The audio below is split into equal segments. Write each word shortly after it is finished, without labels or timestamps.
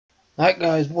Alright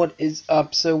guys, what is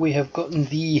up? So we have gotten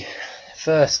the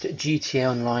first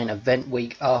GTA Online event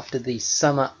week after the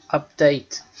summer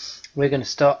update. We're going to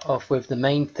start off with the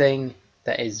main thing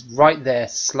that is right there,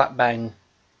 slap bang.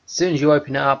 As soon as you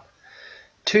open it up,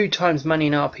 2 times money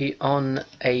in RP on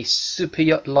a Super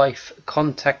Yacht Life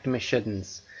contact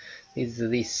missions. These are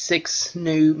the 6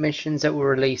 new missions that were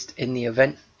released in the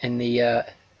event, in the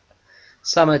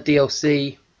summer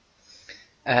DLC.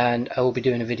 And I will be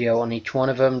doing a video on each one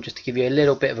of them just to give you a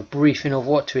little bit of a briefing of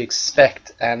what to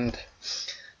expect and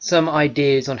some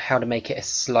ideas on how to make it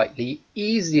slightly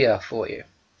easier for you.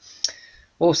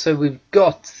 Also, we've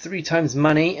got 3 times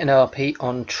money in RP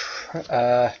on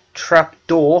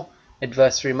trapdoor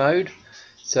adversary mode.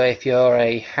 So if you're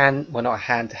a not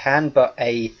hand-to-hand, but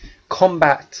a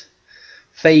combat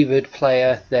favored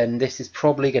player, then this is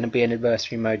probably going to be an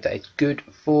adversary mode that is good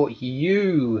for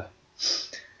you.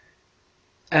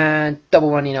 And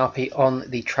double money in RP on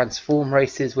the transform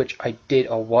races, which I did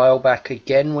a while back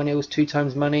again when it was 2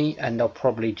 times money, and I'll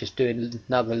probably just do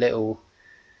another little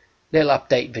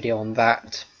update video on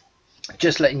that,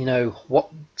 just letting you know what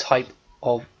type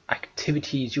of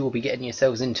activities you will be getting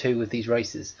yourselves into with these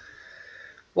races.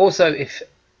 Also, if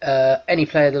any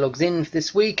player that logs in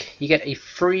this week, you get a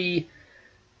free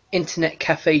Internet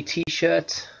Cafe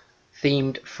t-shirt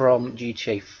themed from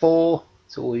GTA 4.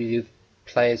 So all you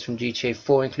players from GTA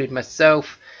 4, including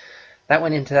myself, that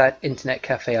went into that Internet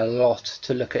Cafe a lot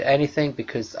to look at anything,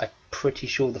 because I'm pretty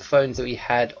sure the phones that we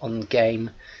had on the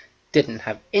game didn't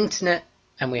have internet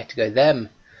and we had to go them.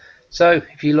 So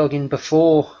if you log in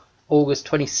before August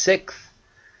 26th,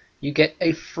 you get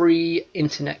a free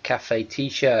Internet Cafe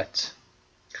t-shirt.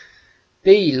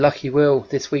 The lucky wheel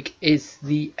this week is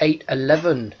the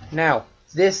 811. Now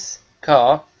this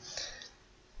car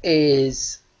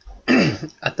is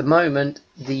at the moment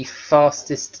the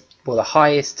fastest, well, the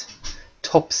highest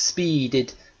top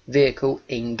speeded vehicle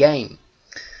in game.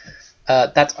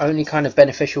 That's only kind of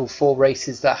beneficial for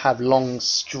races that have long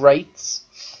straights,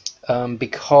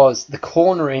 because the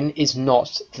cornering is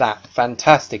not that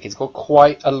fantastic. It's got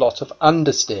quite a lot of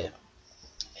understeer.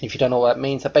 If you don't know what that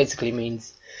means, that basically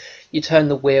means you turn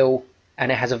the wheel and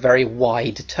it has a very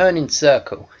wide turning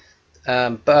circle.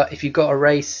 But if you've got a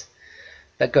race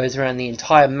that goes around the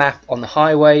entire map on the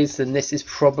highways, then this is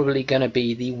probably going to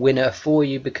be the winner for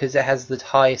you, because it has the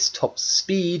highest top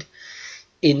speed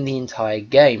in the entire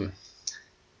game.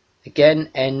 Again,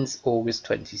 ends August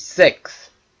 26th.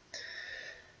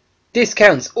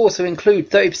 Discounts also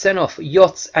include 30% off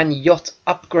yachts and yacht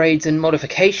upgrades and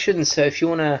modifications. So if you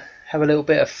want to have a little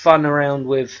bit of fun around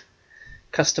with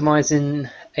customizing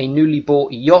a newly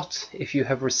bought yacht, if you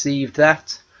have received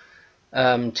that,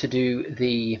 to do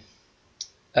the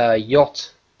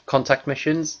yacht contact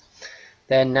missions,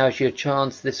 then now's your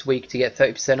chance this week to get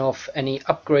 30% off any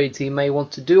upgrades you may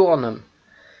want to do on them.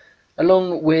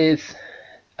 Along with,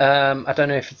 I don't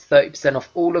know if it's 30% off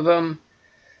all of them,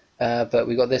 but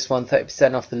we got this one,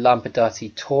 30% off the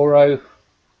Lampadati Toro,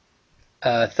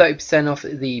 30% off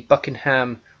the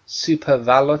Buckingham Super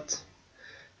Valet,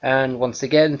 and once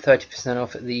again 30%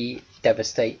 off the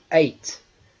Devastate 8.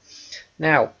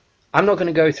 Now, I'm not going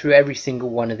to go through every single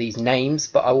one of these names,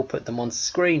 but I will put them on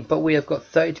screen. But we have got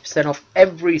 30% off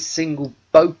every single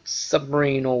boat,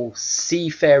 submarine or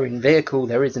seafaring vehicle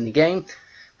there is in the game,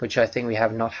 which I think we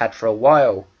have not had for a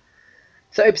while.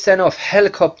 30% off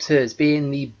helicopters, being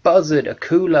the Buzzard,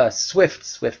 Akula, Swift,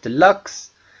 Swift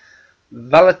Deluxe,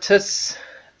 Valetus,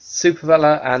 Super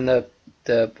Vala, and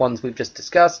the ones we've just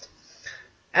discussed.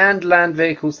 And land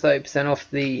vehicles, 30%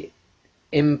 off the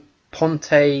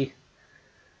Imponte,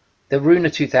 the Runa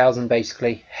 2000,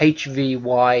 basically,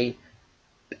 HVY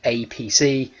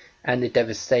APC, and the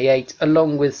Devastate 8,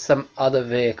 along with some other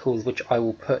vehicles which I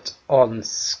will put on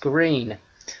screen.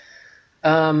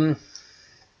 So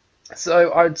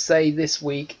I'd say this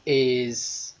week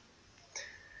it's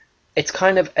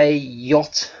kind of a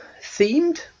yacht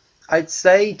themed, I'd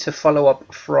say, to follow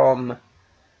up from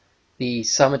the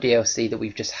summer DLC that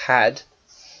we've just had.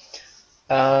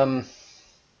 But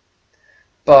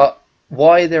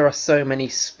why there are so many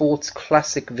sports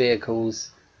classic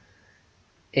vehicles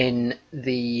in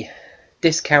the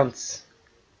discounts,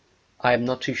 I am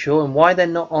not too sure, and why they're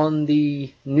not on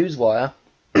the newswire,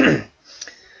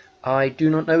 I do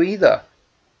not know either,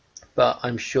 but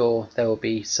I'm sure there will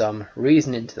be some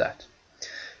reasoning to that.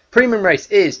 Premium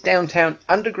race is Downtown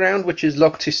Underground, which is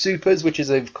locked to supers, which is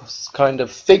a kind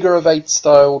of figure of 8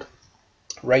 styled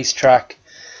racetrack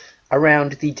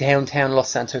around the downtown Los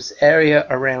Santos area,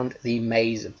 around the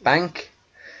Maze Bank.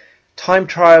 Time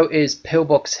trial is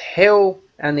Pillbox Hill,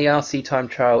 and the RC time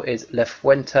trial is La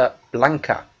Fuente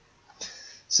Blanca.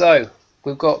 So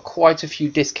we've got quite a few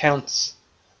discounts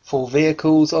for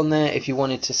vehicles on there if you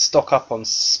wanted to stock up on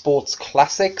sports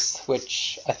classics,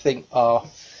 which I think are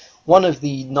one of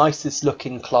the nicest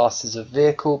looking classes of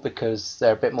vehicle because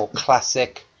they're a bit more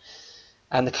classic,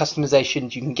 and the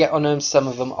customizations you can get on them, some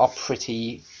of them are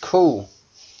pretty cool.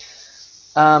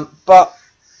 But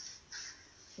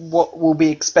what we'll be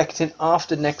expecting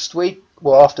after next week,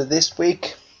 well, after this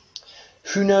week,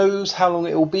 who knows how long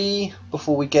it will be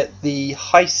before we get the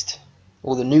heist,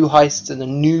 or the new heists and the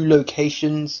new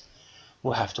locations.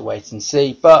 We'll have to wait and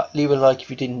see. But leave a like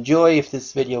if you did enjoy. If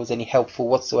this video was any helpful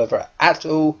whatsoever at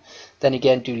all, then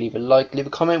again, do leave a like. Leave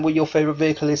a comment what your favourite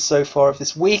vehicle is so far of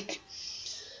this week.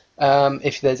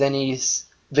 If there's any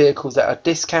vehicles that are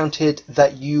discounted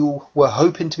that you were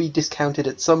hoping to be discounted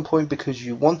at some point because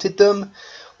you wanted them,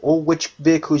 or which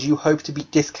vehicles you hope to be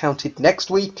discounted next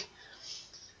week.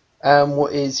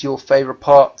 What is your favourite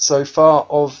part so far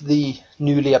of the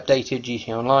newly updated GT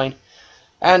Online?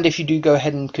 And if you do go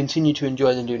ahead and continue to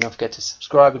enjoy, then do not forget to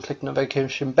subscribe and click the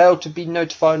notification bell to be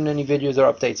notified on any videos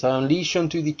or updates I unleash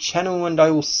onto the channel, and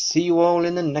I will see you all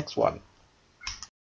in the next one.